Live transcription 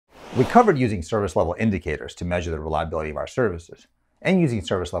We covered using service level indicators to measure the reliability of our services, and using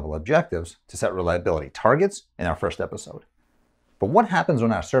service level objectives to set reliability targets in our first episode. But what happens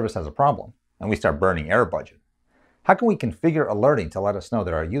when our service has a problem and we start burning error budget? How can we configure alerting to let us know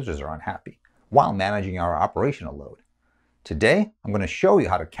that our users are unhappy while managing our operational load? Today, I'm going to show you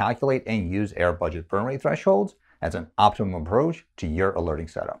how to calculate and use error budget burn rate thresholds as an optimum approach to your alerting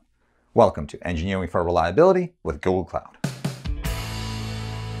setup. Welcome to Engineering for Reliability with Google Cloud.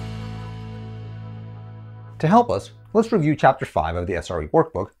 To help us, let's review Chapter 5 of the SRE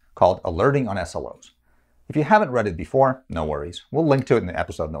workbook called Alerting on SLOs. If you haven't read it before, no worries. We'll link to it in the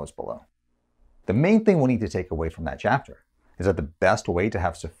episode notes below. The main thing we need to take away from that chapter is that the best way to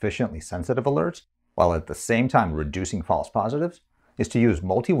have sufficiently sensitive alerts, while at the same time reducing false positives, is to use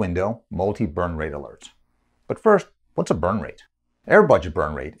multi-window, multi-burn rate alerts. But first, what's a burn rate? Error budget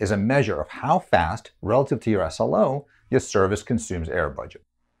burn rate is a measure of how fast, relative to your SLO, your service consumes error budget.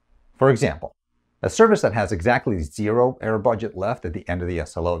 For example, a service that has exactly 0 error budget left at the end of the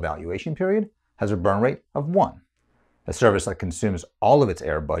SLO evaluation period has a burn rate of 1. A service that consumes all of its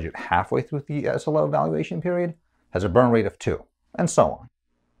error budget halfway through the SLO evaluation period has a burn rate of 2, and so on.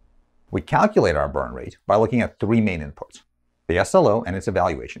 We calculate our burn rate by looking at 3 main inputs: the SLO and its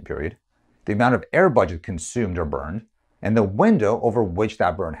evaluation period, the amount of error budget consumed or burned, and the window over which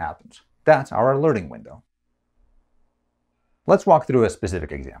that burn happens. That's our alerting window. Let's walk through a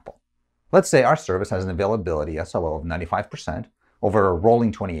specific example. Let's say our service has an availability SLO of 95% over a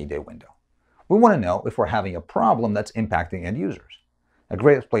rolling 28-day window. We want to know if we're having a problem that's impacting end users. A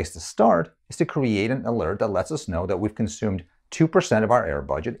great place to start is to create an alert that lets us know that we've consumed 2% of our error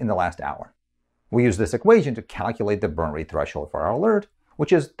budget in the last hour. We use this equation to calculate the burn rate threshold for our alert,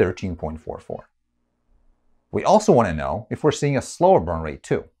 which is 13.44. We also want to know if we're seeing a slower burn rate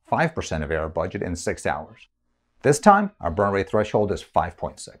too, 5% of error budget in 6 hours. This time, our burn rate threshold is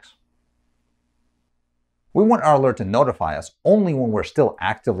 5.6. We want our alert to notify us only when we're still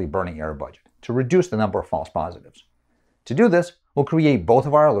actively burning error budget, to reduce the number of false positives. To do this, we'll create both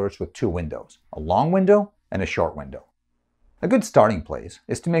of our alerts with 2 windows, a long window and a short window. A good starting place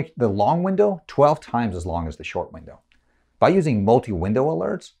is to make the long window 12 times as long as the short window. By using multi-window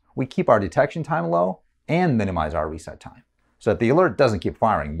alerts, we keep our detection time low and minimize our reset time, so that the alert doesn't keep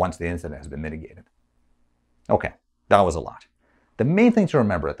firing once the incident has been mitigated. Okay, that was a lot. The main thing to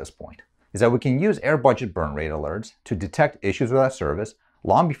remember at this point is that we can use error budget burn rate alerts to detect issues with our service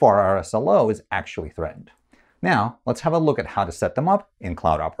long before our SLO is actually threatened. Now, let's have a look at how to set them up in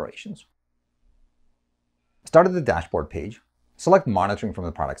cloud operations. Start at the dashboard page, select Monitoring from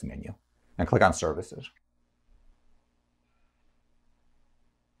the Products menu, and click on Services.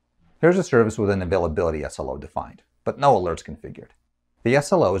 Here's a service with an availability SLO defined, but no alerts configured. The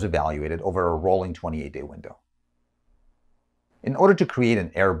SLO is evaluated over a rolling 28-day window. In order to create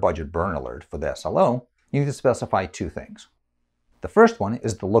an error budget burn alert for the SLO, you need to specify 2 things. The first one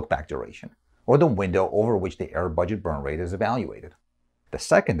is the lookback duration, or the window over which the error budget burn rate is evaluated. The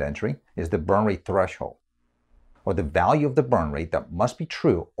second entry is the burn rate threshold, or the value of the burn rate that must be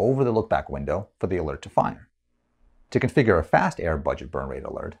true over the lookback window for the alert to fire. To configure a fast error budget burn rate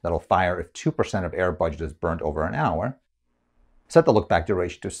alert that'll fire if 2% of error budget is burned over an hour, set the lookback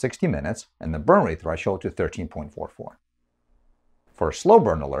duration to 60 minutes and the burn rate threshold to 13.44. For a slow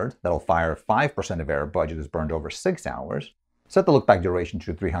burn alert that'll fire if 5% of error budget is burned over 6 hours, set the lookback duration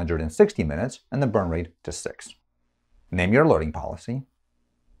to 360 minutes and the burn rate to 6. Name your alerting policy.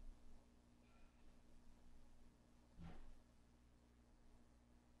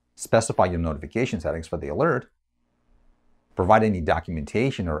 Specify your notification settings for the alert. Provide any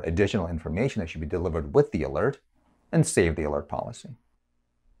documentation or additional information that should be delivered with the alert, and save the alert policy.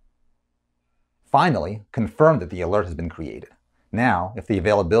 Finally, confirm that the alert has been created. Now, if the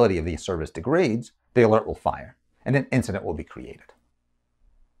availability of the service degrades, the alert will fire, and an incident will be created.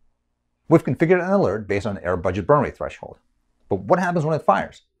 We've configured an alert based on an error budget burn rate threshold. But what happens when it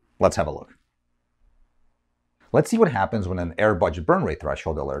fires? Let's have a look. Let's see what happens when an error budget burn rate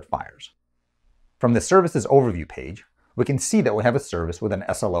threshold alert fires. From the Services Overview page, we can see that we have a service with an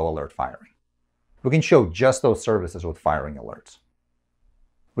SLO alert firing. We can show just those services with firing alerts.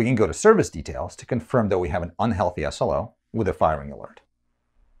 We can go to Service Details to confirm that we have an unhealthy SLO with a firing alert.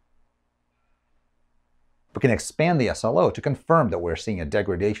 We can expand the SLO to confirm that we're seeing a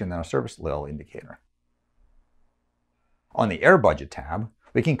degradation in our service level indicator. On the Error Budget tab,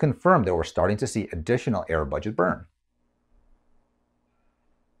 we can confirm that we're starting to see additional error budget burn.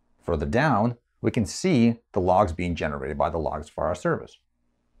 Further down, we can see the logs being generated by the logs for our service.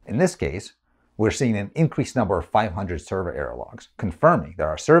 In this case, we're seeing an increased number of 500 server error logs, confirming that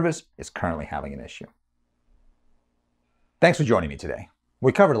our service is currently having an issue. Thanks for joining me today.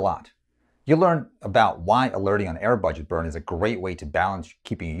 We covered a lot. You learned about why alerting on error budget burn is a great way to balance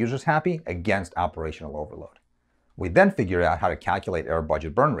keeping your users happy against operational overload. We then figured out how to calculate error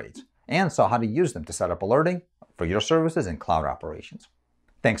budget burn rates and saw how to use them to set up alerting for your services and cloud operations.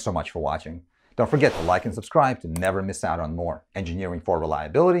 Thanks so much for watching. Don't forget to like and subscribe to never miss out on more engineering for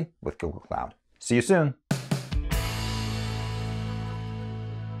reliability with Google Cloud. See you soon.